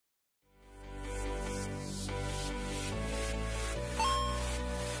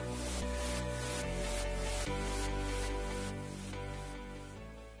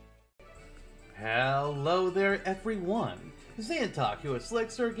everyone. This is Antok, here with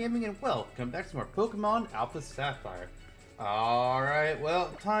Select Star Gaming, and welcome back to more Pokemon Alpha Sapphire. Alright,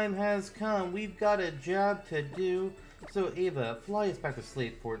 well, time has come. We've got a job to do. So Ava, fly us back to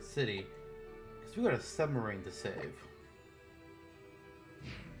Slateport City, because we got a submarine to save.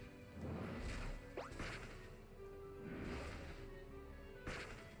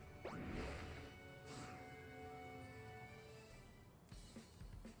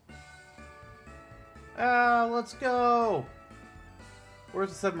 Let's go! Where's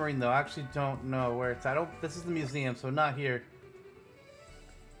the submarine, though? I actually don't know where it's at. This is the museum, so not here.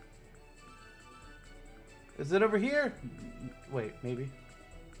 Is it over here? Wait, maybe.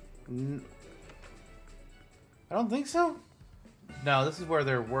 I don't think so. No, this is where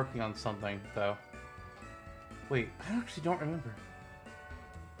they're working on something, though. Wait, I actually don't remember.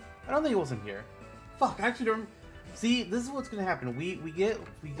 I don't think it wasn't here. Fuck, I actually don't. See, this is what's gonna happen. We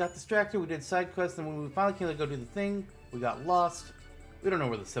got distracted. We did side quests, and when we finally came to go do the thing, we got lost. We don't know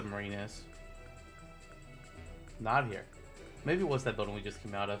where the submarine is. Not here. Maybe it was that building we just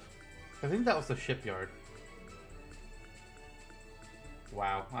came out of. I think that was the shipyard.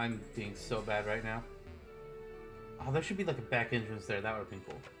 Wow, I'm being so bad right now. Oh, there should be like a back entrance there. That would have been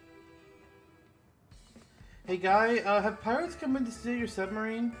cool. Hey, guy, have pirates come in to steal your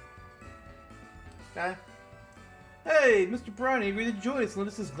submarine? Guy? Hey, Mr. Briny agreed to join us and lend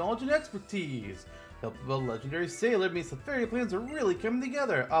us his knowledge and expertise. Help of a legendary sailor means the fairy plans are really coming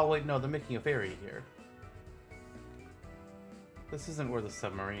together. Oh, wait, no, they're making a ferry here. This isn't where the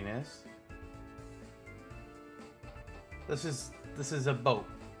submarine is. This is a boat,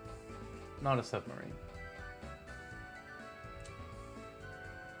 not a submarine.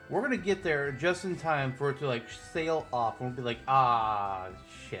 We're gonna get there just in time for it to, like, sail off, and we'll be like, ah,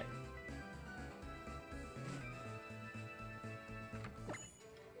 shit.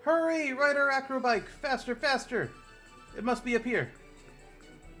 Hurry! Ride our acrobike! Faster, faster! It must be up here.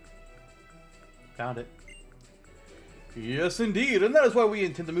 Found it. Yes, indeed, and that is why we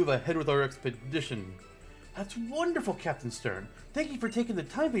intend to move ahead with our expedition. That's wonderful, Captain Stern. Thank you for taking the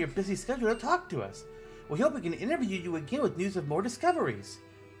time from your busy schedule to talk to us. We hope we can interview you again with news of more discoveries.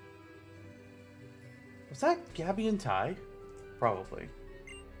 Was that Gabby and Ty? Probably.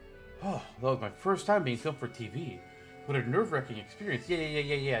 Oh, that was my first time being filmed for TV. What a nerve-wracking experience.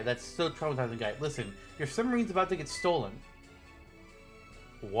 Yeah. That's so traumatizing, guy. Listen, your submarine's about to get stolen.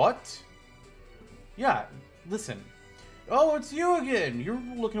 What? Yeah, listen. Oh, it's you again. You're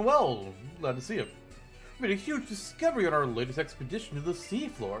looking well. Glad to see you. We made a huge discovery on our latest expedition to the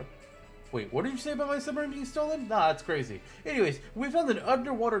seafloor. Wait, what did you say about my submarine being stolen? Nah, that's crazy. Anyways, we found an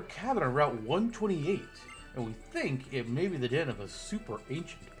underwater cabin on Route 128, and we think it may be the den of a super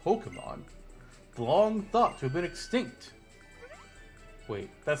ancient Pokemon, long thought to have been extinct. Wait,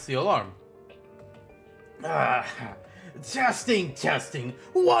 that's the alarm. Testing.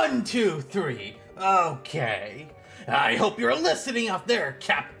 1, 2, 3. Okay. I hope you're listening out there,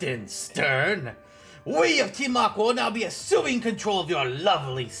 Captain Stern. We of Team Aqua will now be assuming control of your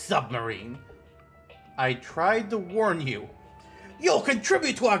lovely submarine. I tried to warn you. You'll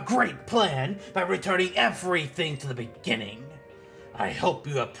contribute to our great plan by returning everything to the beginning. I hope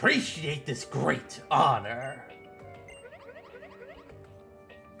you appreciate this great honor.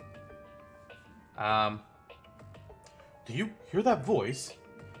 Do you hear that voice?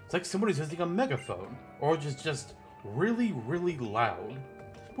 It's like somebody's using a megaphone, or just really, really loud.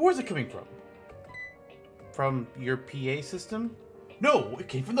 But where's it coming from? From your PA system? No, it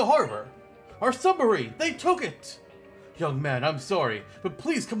came from the harbor. Our submarine, they took it! Young man, I'm sorry, but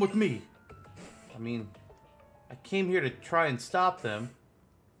please come with me. I mean, I came here to try and stop them.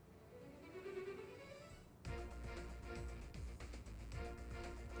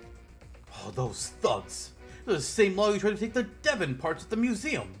 Oh, those thugs. They're the same law who tried to take the Devon parts at the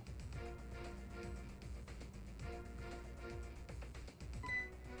museum.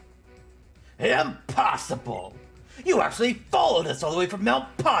 Impossible! You actually followed us all the way from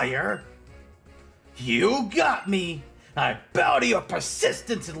Mount Pyre! You got me! I bow to your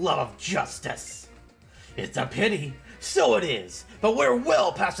persistence and love of justice. It's a pity, so it is, but we're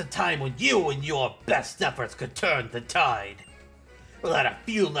well past the time when you and your best efforts could turn the tide. We'll add a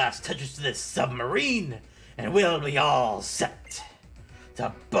few last touches to this submarine, and we'll be all set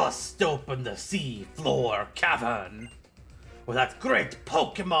to bust open the sea floor cavern. Where that great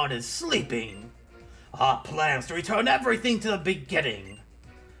Pokemon is sleeping. Our plans to return everything to the beginning.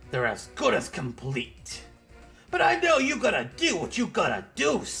 They're as good as complete. But I know you gotta do what you gotta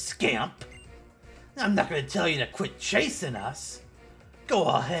do, scamp. I'm not gonna tell you to quit chasing us. Go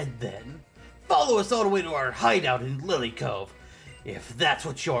ahead then. Follow us all the way to our hideout in Lily Cove. If that's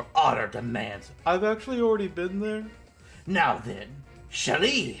what your honor demands. I've actually already been there. Now then,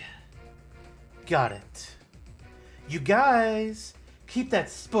 Shelly. Got it. You guys, keep that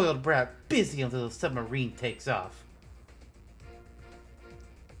spoiled brat busy until the submarine takes off.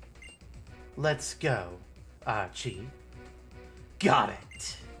 Let's go, Archie. Got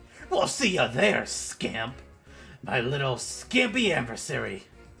it. We'll see you there, scamp. My little skimpy adversary.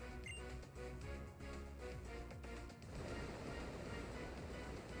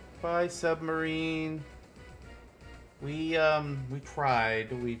 Bye, submarine. We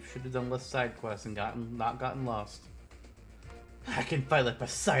tried. We should have done less side quests and not gotten lost. I can fight like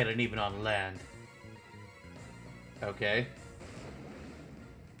Poseidon even on land. Okay.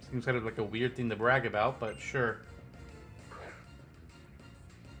 Seems kind of like a weird thing to brag about, but sure.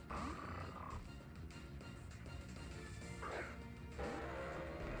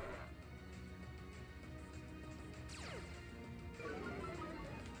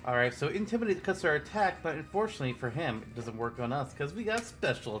 Alright, so Intimidate cuts our attack, but unfortunately for him, it doesn't work on us, because we got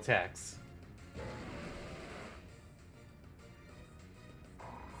special attacks.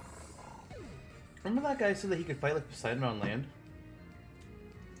 Remember that guy said that he could fight like Poseidon on land?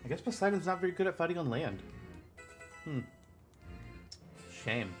 I guess Poseidon's not very good at fighting on land.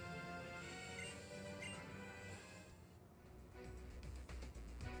 Shame.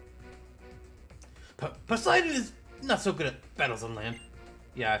 Poseidon is not so good at battles on land.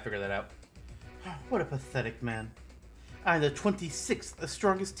 Yeah, I figured that out. What a pathetic man. I'm the 26th, the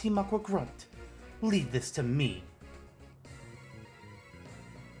strongest Team Aqua grunt. Leave this to me.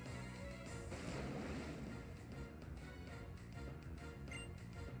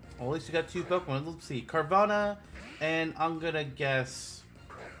 Well, at least you got two Pokemon. Let's see. Carvana, and I'm gonna guess...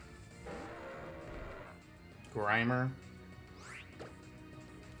 Grimer.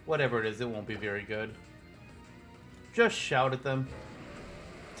 Whatever it is, it won't be very good. Just shout at them.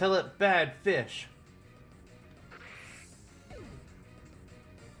 Tell it bad fish.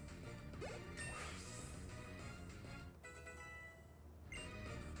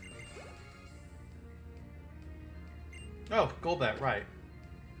 Oh, Golbat, right.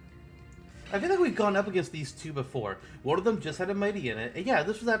 I feel like we've gone up against these two before. One of them just had a Mighty in it. And yeah,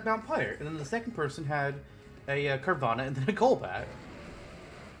 this was at Mount Pyre. And then the second person had a Carvana and then a Golbat.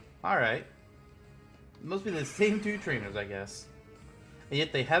 Alright. Must be the same two trainers, I guess. And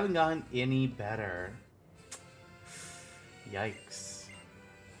yet they haven't gotten any better. Yikes.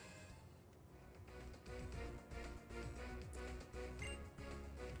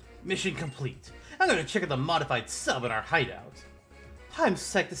 Mission complete. I'm gonna check out the modified sub in our hideout. I'm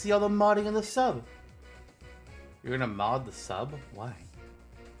psyched to see all the modding in the sub. You're gonna mod the sub? Why?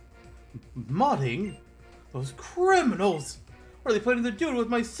 Modding? Those criminals! What are they planning to do with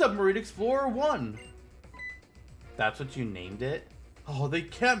my Submarine Explorer 1? That's what you named it? Oh, they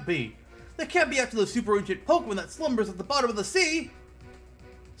can't be! They can't be after the super ancient Pokemon that slumbers at the bottom of the sea!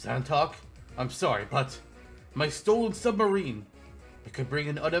 Sandtalk, I'm sorry, but my stolen submarine, it could bring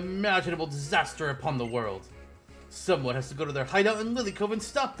an unimaginable disaster upon the world. Someone has to go to their hideout in Lily Cove and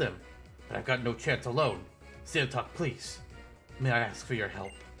stop them. But I've got no chance alone. Sandtalk, please. May I ask for your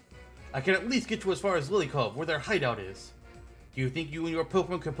help? I can at least get you as far as Lily Cove, where their hideout is. Do you think you and your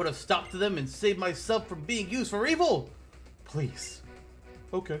Pokemon can put a stop to them and save my sub from being used for evil? Please.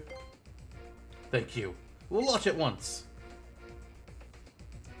 Okay. Thank you. We'll launch at once.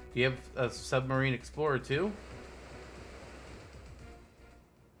 Do you have a Submarine Explorer too?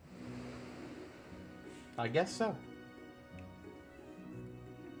 I guess so.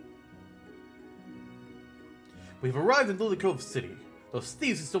 We've arrived in Lily Cove City. Those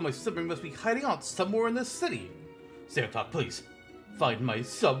thieves who stole my submarine must be hiding out somewhere in this city. Sandtalk, please. Find my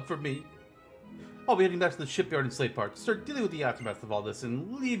sub for me. I'll be heading back to the shipyard in Slate Park to start dealing with the aftermath of all this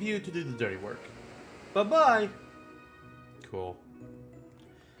and leave you to do the dirty work. Bye-bye! Cool.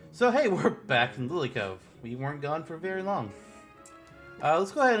 So hey, we're back in Lily Cove. We weren't gone for very long.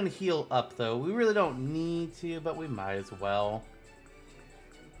 Let's go ahead and heal up, though. We really don't need to, but we might as well.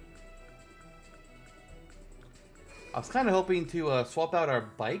 I was kind of hoping to swap out our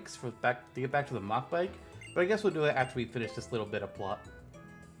bikes to get back to the Mach Bike, but I guess we'll do it after we finish this little bit of plot.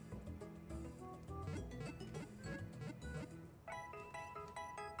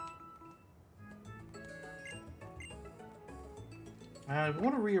 We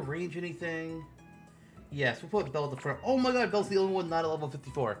want to rearrange anything. Yes, we'll put Belle at the front. Oh my god, Belle's the only one not at level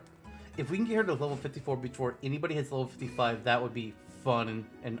 54. If we can get her to level 54 before anybody hits level 55, that would be fun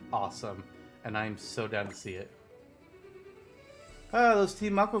and awesome. And I'm so down to see it. Those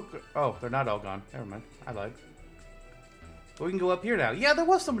Team Aqua... Oh, they're not all gone. Never mind. I lied. But we can go up here now. Yeah, there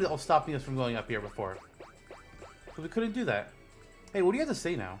was somebody else stopping us from going up here before. But we couldn't do that. Hey, what do you have to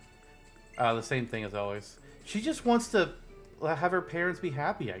say now? The same thing as always. She just wants to have her parents be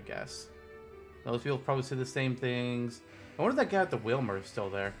happy, I guess. Most people probably say the same things. I wonder if that guy at the Wilmer is still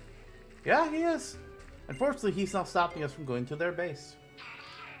there. Yeah, he is. Unfortunately, he's not stopping us from going to their base.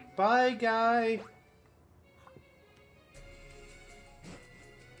 Bye, guy.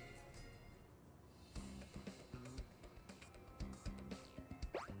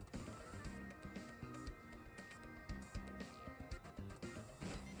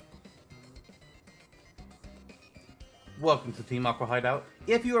 Welcome to Team Aqua Hideout.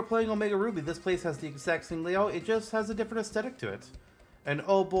 If you are playing Omega Ruby, this place has the exact same layout, it just has a different aesthetic to it. And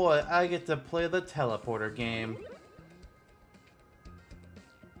oh boy, I get to play the teleporter game.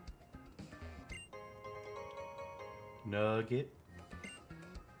 Nugget.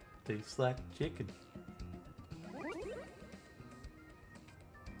 Tastes like chicken.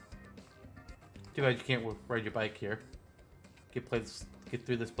 Too bad you can't ride your bike here. Get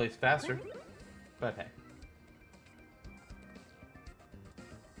through this place faster. But hey.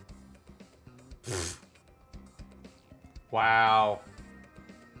 Wow.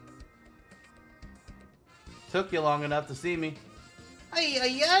 Took you long enough to see me. Ay,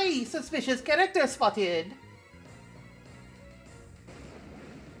 ay, ay! Suspicious character spotted!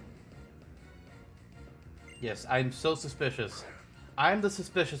 Yes, I'm so suspicious. I'm the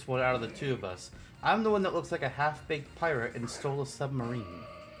suspicious one out of the two of us. I'm the one that looks like a half-baked pirate and stole a submarine.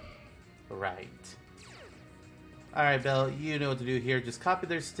 Right. Alright, Belle, you know what to do here. Just copy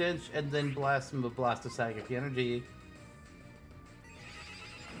their stench and then blast them with blast of psychic energy.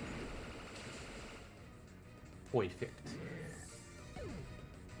 Perfect.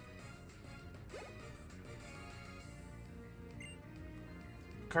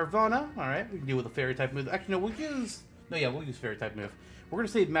 Carvana, alright, we can deal with a fairy type move. Actually, no, we'll use fairy type move. We're gonna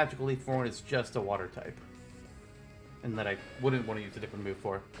save Magical Leaf for when it's just a water type. And that I wouldn't want to use a different move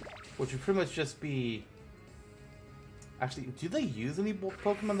for. Which would pretty much just be... Actually, do they use any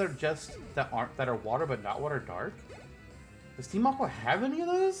Pokemon that are water but not water dark? Does Team Aqua have any of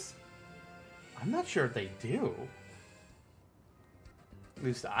those? I'm not sure if they do. At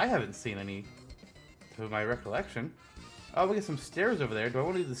least I haven't seen any to my recollection. Oh, we get some stairs over there. Do I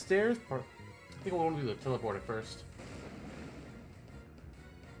want to do the stairs? Or I think I want to do the teleporter first.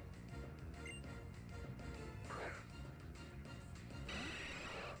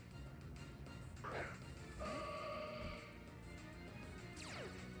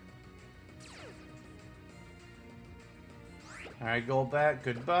 Alright, go back.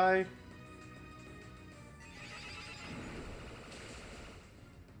 Goodbye.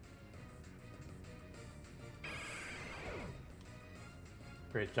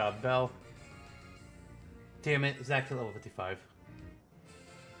 Great job, Belle. Damn it, exactly level 55.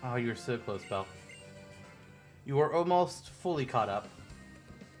 Oh, you were so close, Belle. You were almost fully caught up.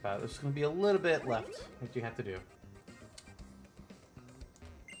 There's going to be a little bit left that you have to do.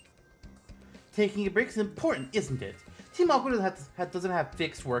 Taking a break is important, isn't it? Team Aqua doesn't have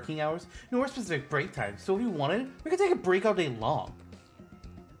fixed working hours, nor specific break times, so if we wanted, we could take a break all day long.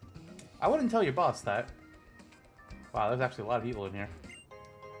 I wouldn't tell your boss that. Wow, there's actually a lot of people in here.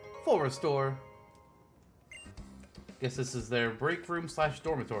 Full restore. Guess this is their break room /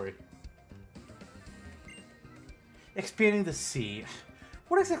 dormitory. Expanding the sea.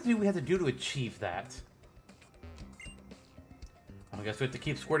 What exactly do we have to do to achieve that? I guess we have to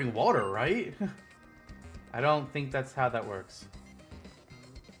keep squirting water, right? I don't think that's how that works.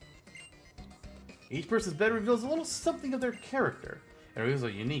 Each person's bed reveals a little something of their character. And reveals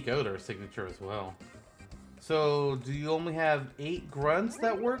a unique odor signature as well. So, do you only have 8 grunts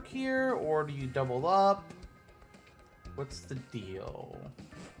that work here, or do you double up? What's the deal?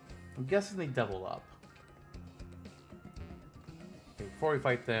 I'm guessing they double up. Okay, before we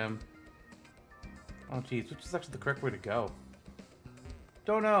fight them... Oh geez, which is actually the correct way to go?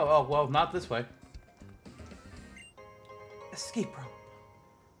 Don't know. Oh, well, not this way. Escape rope.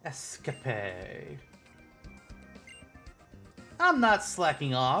 Escape. I'm not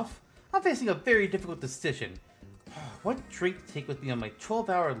slacking off. I'm facing a very difficult decision. What drink to take with me on my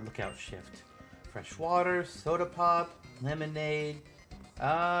 12-hour lookout shift? Fresh water, soda pop, lemonade.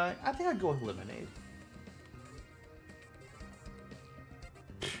 I think I'd go with lemonade.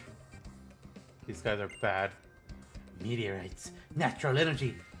 These guys are bad. Meteorites, natural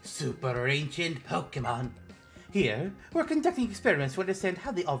energy, super ancient Pokemon. Here, we're conducting experiments to understand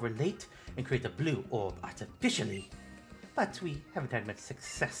how they all relate and create a blue orb artificially. But we haven't had much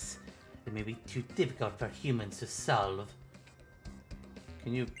success. It may be too difficult for humans to solve.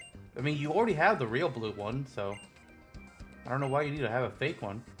 Can you... I mean, you already have the real blue one, so... I don't know why you need to have a fake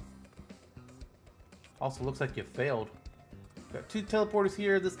one. Also, looks like you failed. Got 2 teleporters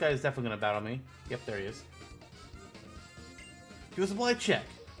here. This guy is definitely gonna battle me. Yep, there he is. Fuel supply, check.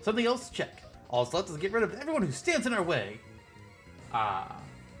 Something else, check. All that's left is to get rid of everyone who stands in our way. About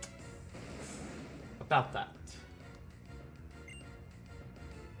that.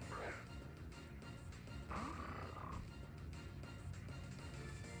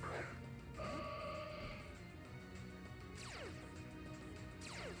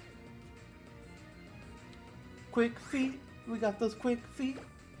 Quick feet. We got those quick feet.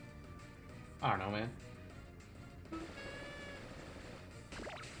 I don't know, man.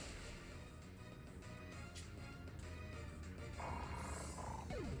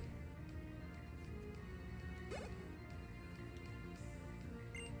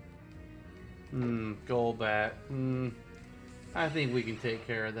 Golbat. I think we can take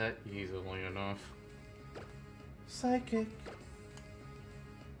care of that easily enough. Psychic.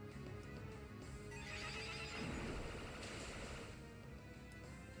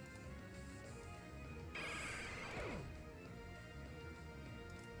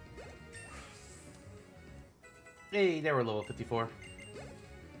 Hey, they were level 54.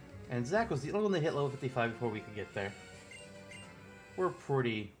 And Zach was the only one that hit level 55 before we could get there. We're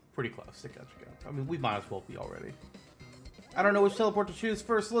pretty close to catching up. I mean, we might as well be already. I don't know which teleport to choose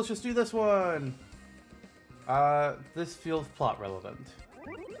first, so let's just do this one! This feels plot relevant.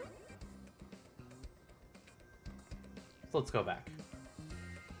 So let's go back.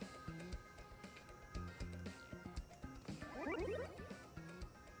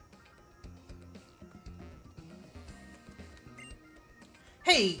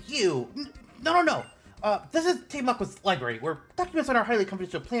 Hey, you! No! This is Team Aqua's library, where documents on our highly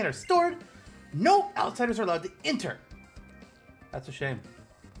confidential plan are stored. No outsiders are allowed to enter. That's a shame.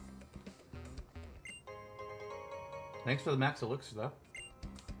 Thanks for the max elixir, though.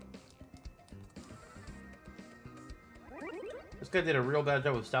 This guy did a real bad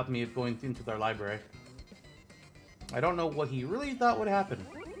job of stopping me going into their library. I don't know what he really thought would happen.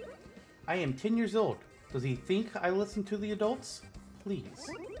 I am 10 years old. Does he think I listen to the adults? Please.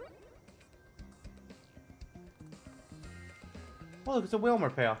 Oh, look, it's a Wilmer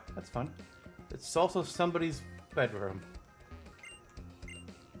pail. That's fun. It's also somebody's bedroom.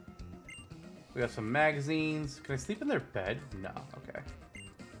 We got some magazines. Can I sleep in their bed? No. Okay.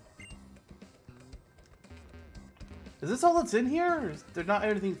 Is this all that's in here? Is there not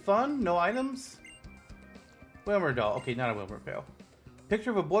anything fun? No items? Wilmer doll. Okay, not a Wilmer pail.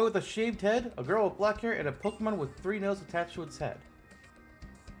 Picture of a boy with a shaved head, a girl with black hair, and a Pokemon with 3 noses attached to its head.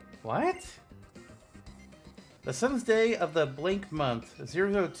 What? The 7th day of the blank month,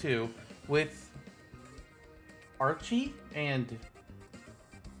 002, with Archie and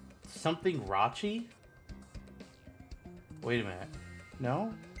something Rachi? Wait a minute.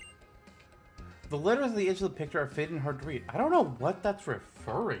 No? The letters at the edge of the picture are faded and hard to read. I don't know what that's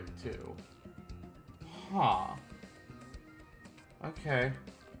referring to. Huh. Okay.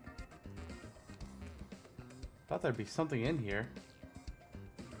 Thought there'd be something in here.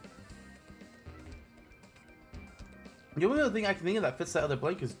 The only other thing I can think of that fits that other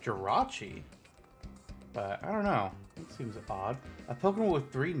blank is Jirachi. But, I don't know. It seems odd. A Pokemon with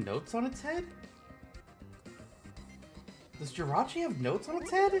 3 notes on its head? Does Jirachi have notes on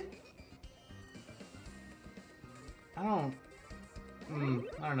its head? I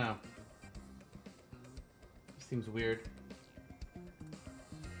don't know. It seems weird.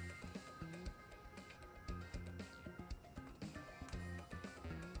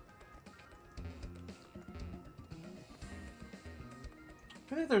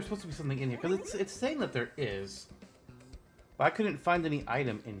 I feel like there's supposed to be something in here, because it's saying that there is. But I couldn't find any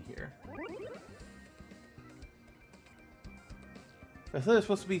item in here. I thought there's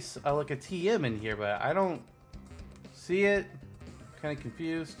supposed to be like a TM in here, but I don't see it. I'm kind of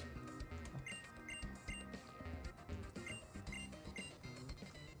confused.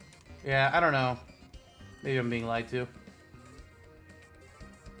 Yeah, I don't know. Maybe I'm being lied to.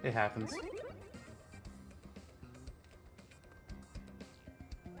 It happens.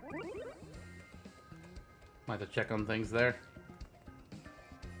 Might have to check on things there.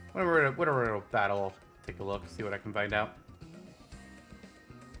 Whenever it'll battle, I'll take a look, see what I can find out.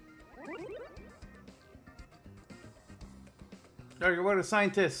 Alright, what a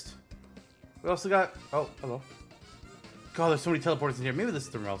scientist. We also got... Oh, hello. God, there's so many teleporters in here. Maybe this is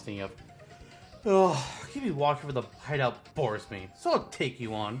the room I was thinking of. Oh, keep me walking over the hideout bores me. So I'll take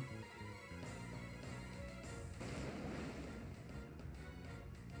you on.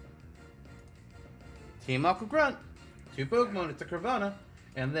 Team Aqua Grunt. 2 Pokemon, it's a Carvana.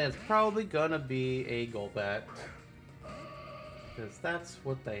 And then it's probably gonna be a Golbat. Because that's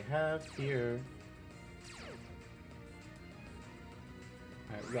what they have here.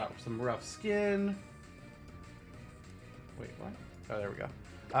 Alright, we got some rough skin. Wait, what? Oh, there we go.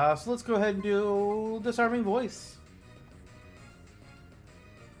 So let's go ahead and do Disarming Voice.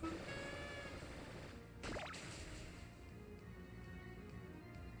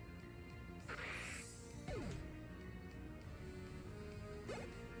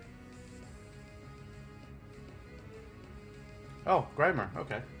 Oh, Grimer,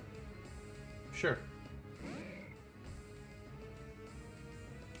 okay. Sure.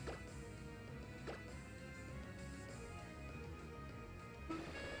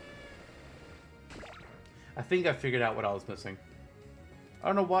 I think I figured out what I was missing. I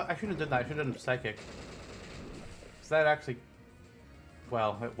don't know what. I shouldn't have done that. I should have done Psychic. Is that actually...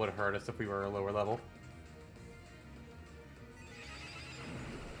 Well, it would have hurt us if we were a lower level.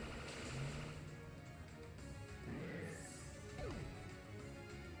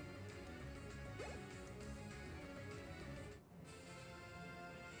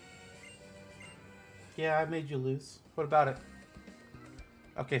 Yeah, I made you lose. What about it?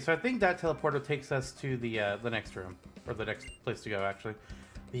 Okay, so I think that teleporter takes us to the next room. Or the next place to go, actually.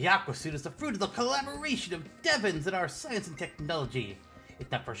 The Aqua suit is the fruit of the collaboration of Devons and our science and technology.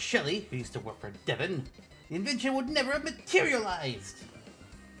 If not for Shelley, who used to work for Devon, the invention would never have materialized.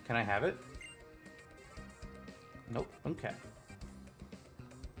 Can I have it? Nope. Okay.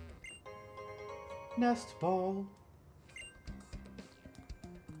 Nest ball.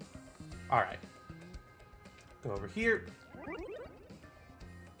 Alright. Go over here.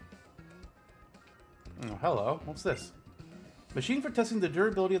 Oh, hello. What's this? Machine for testing the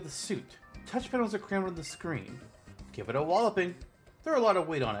durability of the suit. Touch panels are crammed on the screen. Give it a walloping. Throw a lot of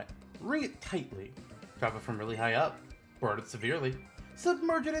weight on it. Ring it tightly. Drop it from really high up. Burn it severely.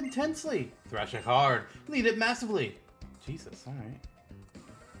 Submerge it intensely. Thrash it hard. Knead it massively. Jesus, alright.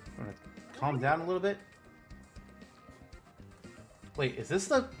 I'm gonna calm down a little bit. Wait, is this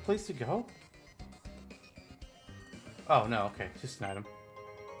the place to go? Oh, no, okay. Just an item.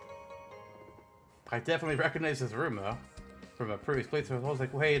 I definitely recognize this room, though. From a previous playthrough, I was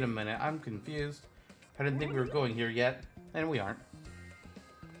like, wait a minute, I'm confused. I didn't think we were going here yet. And we aren't.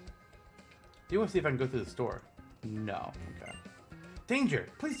 Do you want to see if I can go through the store? No. Okay. Danger!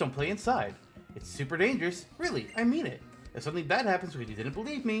 Please don't play inside. It's super dangerous. Really, I mean it. If something bad happens because you didn't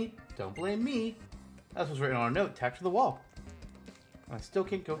believe me, don't blame me. That's what's written on a note tacked to the wall. I still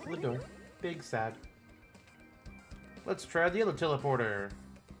can't go through the door. Big sad. Let's try the other teleporter.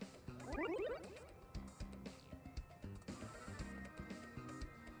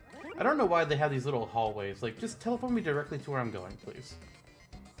 I don't know why they have these little hallways. Like, just teleport me directly to where I'm going, please.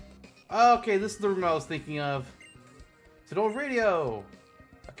 Okay, this is the room I was thinking of. It's an old radio.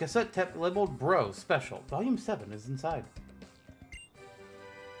 A cassette tape labeled Bro Special. Volume 7 is inside.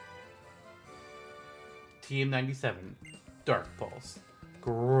 TM97. Dark Pulse.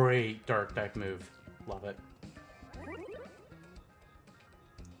 Great dark type move. Love it.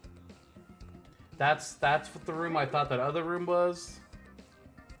 That's what the room I thought that other room was.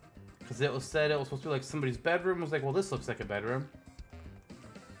 Because it was said it was supposed to be like somebody's bedroom. I was like, well, this looks like a bedroom.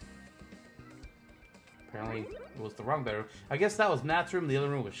 Apparently, it was the wrong bedroom. I guess that was Matt's room. The other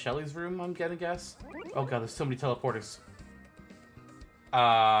room was Shelly's room, I'm gonna guess. Oh god, there's so many teleporters.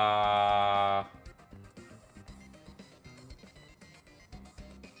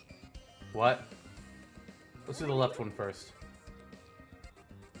 What? Let's do the left one first.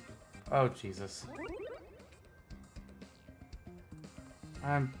 Oh, Jesus.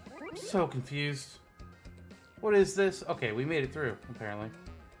 I'm so confused. What is this? Okay, we made it through, apparently.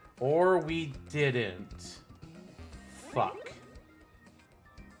 Or we didn't. Fuck.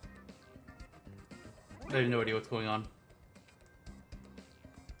 I have no idea what's going on.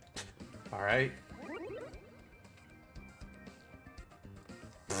 Alright.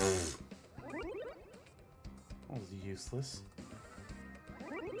 That was useless.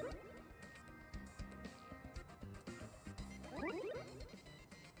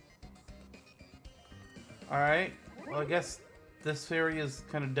 Alright, well I guess this area is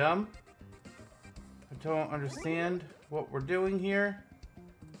kind of dumb. I don't understand what we're doing here.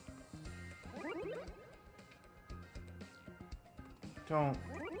 Don't...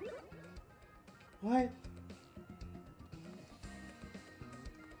 What?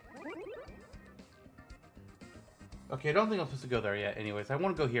 Okay, I don't think I'm supposed to go there yet anyways. I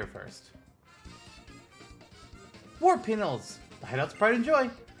want to go here first. War panels! The hideout's pride and joy!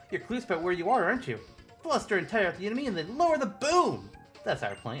 You're clueless about where you are, aren't you? Fluster and tire out the enemy and then lower the boom! That's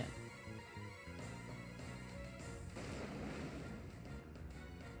our plan.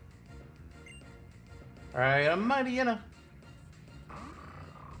 Alright, I'm mighty Yenna.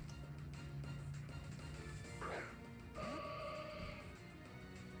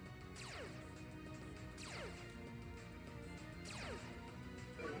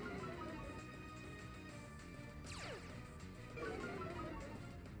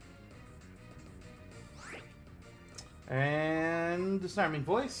 And disarming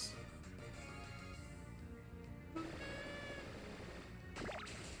voice.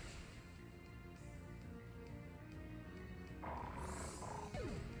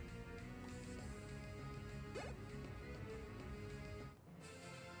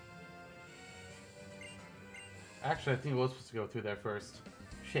 Actually, I think it was supposed to go through there first.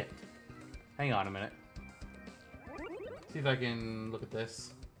 Shit. Hang on a minute. See if I can look at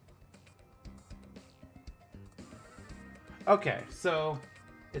this. Okay, so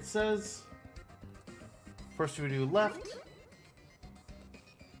it says first we do left,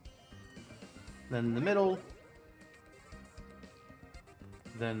 then the middle,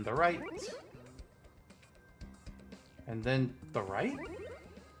 then the right, and then the right?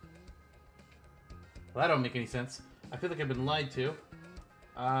 Well, that don't make any sense. I feel like I've been lied to.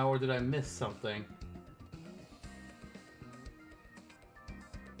 Or did I miss something?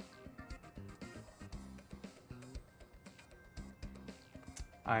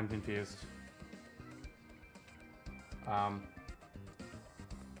 I'm confused.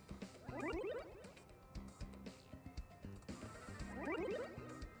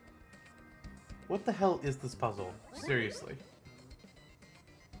 What the hell is this puzzle? Seriously.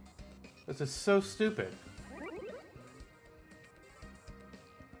 This is so stupid.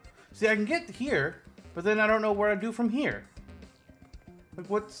 See, I can get here, but then I don't know where I do from here. Like,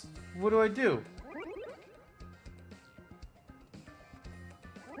 what do I do?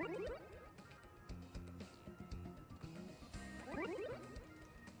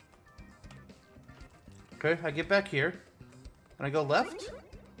 Okay, I get back here, and I go left.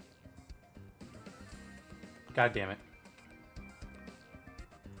 God damn it.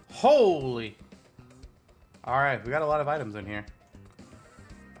 Holy! Alright, we got a lot of items in here.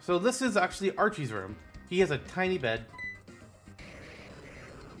 So this is actually Archie's room. He has a tiny bed.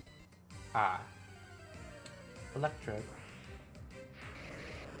 Ah. Electrode.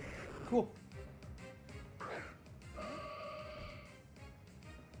 Cool.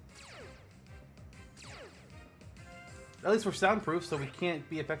 At least we're soundproof, so we can't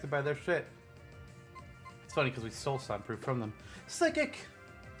be affected by their shit. It's funny because we stole soundproof from them. Psychic!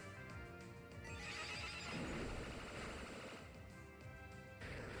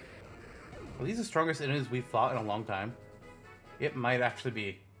 Are these the strongest enemies we've fought in a long time? It might actually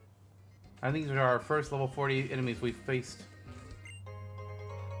be. I think these are our first level 40 enemies we've faced.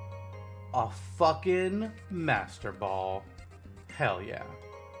 A fucking Master Ball. Hell yeah.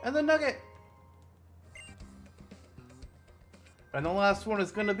 And the Nugget! And the last one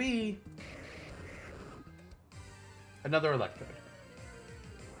is gonna be another Electrode.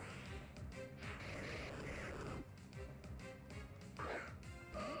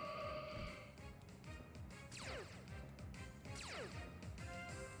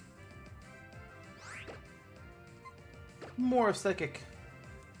 More Psychic.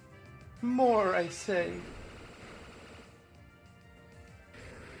 More, I say.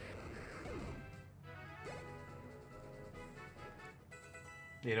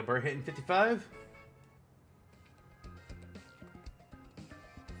 Data bar hitting 55.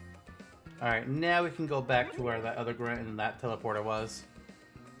 Alright, now we can go back to where that other grunt and that teleporter was.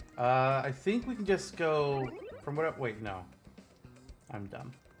 I think we can just go from what? Wait, no. I'm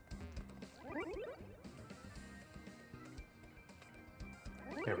dumb.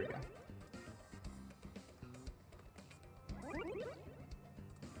 There we go.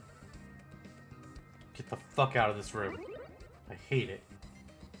 Get the fuck out of this room. I hate it.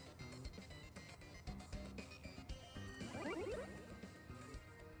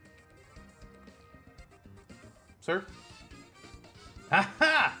 Sir?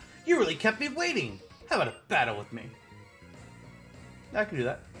 Ha-ha! You really kept me waiting! How about a battle with me? I can do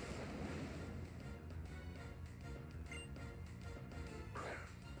that.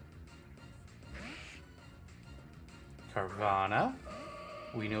 Carvana.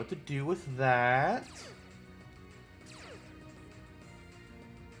 We know what to do with that.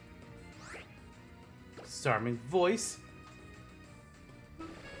 Disarming voice.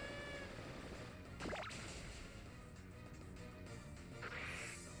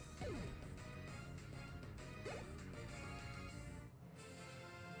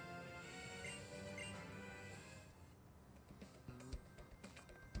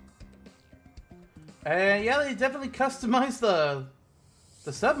 And yeah, they definitely customized the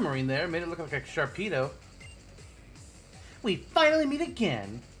submarine there, made it look like a Sharpedo. We finally meet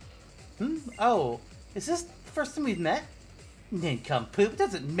again. Oh, is this the first time we've met? Nincompoop,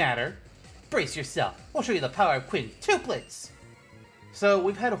 doesn't matter. Brace yourself, we'll show you the power of quintuplets. So,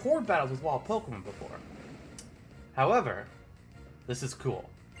 we've had horde battles with wild Pokemon before. However, this is cool.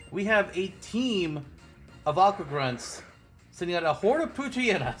 We have a team of Aqua Grunts sending out a horde of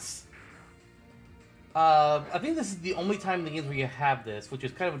Poochyenas. I think this is the only time in the games where you have this, which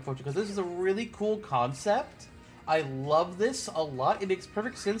is kind of unfortunate, because this is a really cool concept. I love this a lot. It makes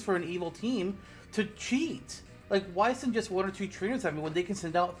perfect sense for an evil team to cheat. Like, why send just 1 or 2 trainers at me when they can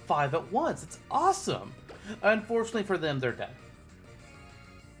send out 5 at once? It's awesome! Unfortunately for them, they're dead.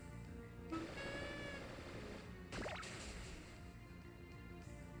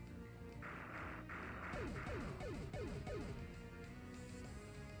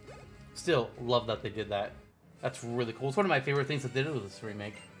 Still, love that they did that. That's really cool. It's one of my favorite things that they did with this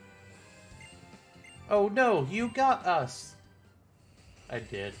remake. Oh no, you got us! I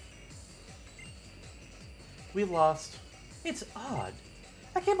did. We lost. It's odd.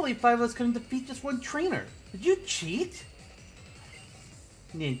 I can't believe 5 of us couldn't defeat just 1 trainer. Did you cheat?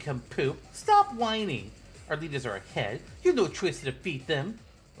 Nincompoop. Stop whining. Our leaders are ahead. You have no choice to defeat them.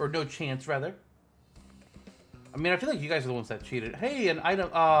 Or no chance, rather. I mean, I feel like you guys are the ones that cheated. Hey, an item.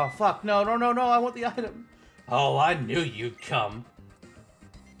 Oh, fuck. No, no, no, no. I want the item. Oh, I knew you'd come.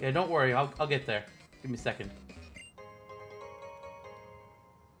 Yeah, don't worry. I'll get there. Give me a second.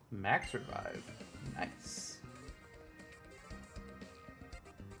 Max revive. Nice.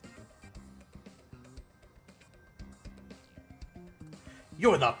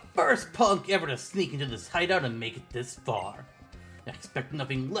 You're the first punk ever to sneak into this hideout and make it this far. I expect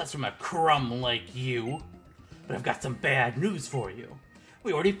nothing less from a crumb like you. But I've got some bad news for you.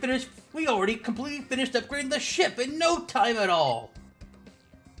 We already completely finished upgrading the ship in no time at all.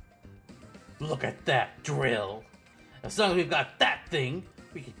 Look at that drill. As long as we've got that thing,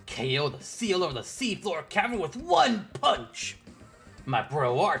 we can KO the seal over the seafloor cavern with 1 punch. My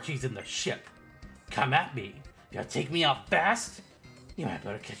bro Archie's in the ship. Come at me. You gotta take me out fast? You might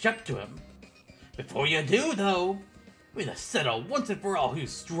better catch up to him. Before you do, though, we gotta settle once and for all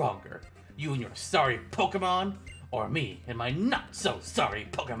who's stronger. You and your sorry Pokemon, or me and my not-so-sorry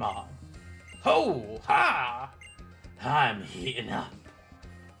Pokemon. Ho! Ha! I'm heating up.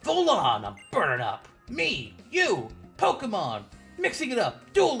 Full on, I'm burning up. Me, you, Pokemon, mixing it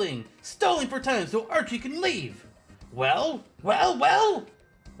up, dueling, stalling for time so Archie can leave. Well, well, well,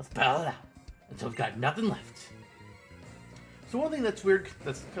 let's battle it out until we've got nothing left. So one thing that's weird,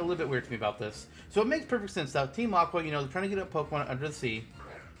 that's a little bit weird to me about this, so it makes perfect sense that Team Aqua, you know, they're trying to get a Pokemon under the sea,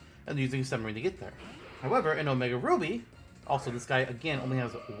 and they're using a submarine to get there. However, in Omega Ruby, also this guy, again, only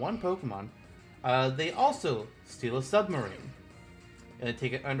has 1 Pokemon, they also steal a submarine, and they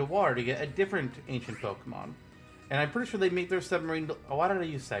take it underwater to get a different ancient Pokemon. And I'm pretty sure they make their submarine, oh, why did I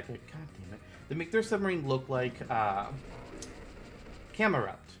use Psychic? God damn it. They make their submarine look like,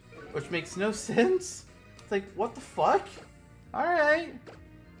 Camerupt, which makes no sense. It's like, what the fuck? Alright.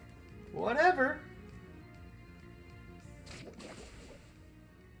 Whatever.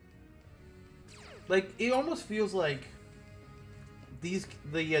 Like, it almost feels like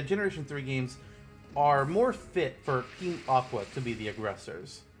the Generation 3 games are more fit for Team Aqua to be the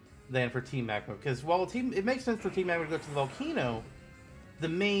aggressors than for Team Magma. Because while it makes sense for Team Magma to go to the volcano, the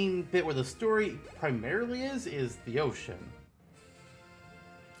main bit where the story primarily is the ocean.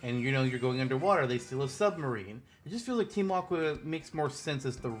 And you know, you're going underwater, they steal a submarine. It just feels like Team Aqua makes more sense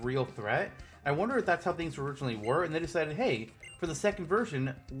as the real threat. I wonder if that's how things originally were, and they decided, hey, for the second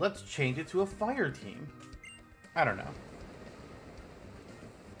version, let's change it to a fire team. I don't know.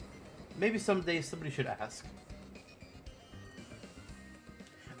 Maybe someday somebody should ask.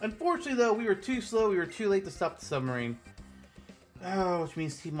 Unfortunately, though, we were too slow, we were too late to stop the submarine. Oh, which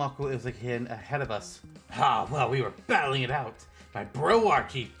means Team Aqua is again ahead of us. Ah, well, we were battling it out. My bro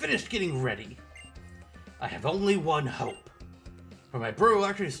Archie finished getting ready. I have only one hope. For my bro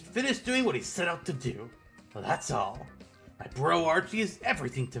Archie is finished doing what he set out to do. Well, that's all. My bro Archie is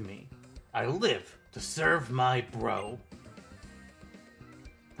everything to me. I live to serve my bro.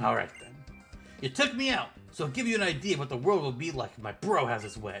 Alright then. You took me out, so I'll give you an idea of what the world will be like if my bro has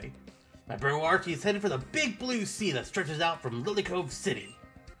his way. My bro Archie is headed for the big blue sea that stretches out from Lily Cove City.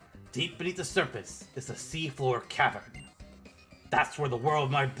 Deep beneath the surface is the seafloor cavern. That's where the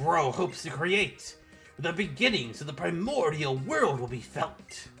world my bro hopes to create. Where the beginnings of the primordial world will be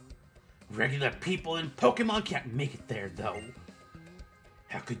felt. Regular people and Pokemon can't make it there, though.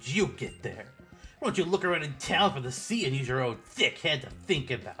 How could you get there? Why don't you look around in town for the sea and use your own thick head to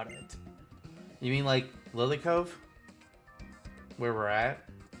think about it? You mean like Lily Cove? Where we're at?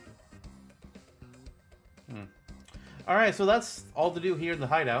 Alright, so that's all to do here in the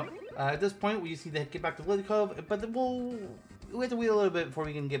hideout. At this point, we just need to get back to Lily Cove, but we have to wait a little bit before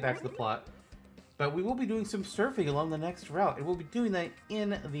we can get back to the plot. But we will be doing some surfing along the next route, and we'll be doing that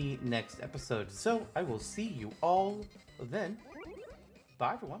in the next episode. So I will see you all then.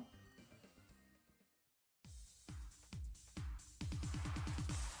 Bye, everyone.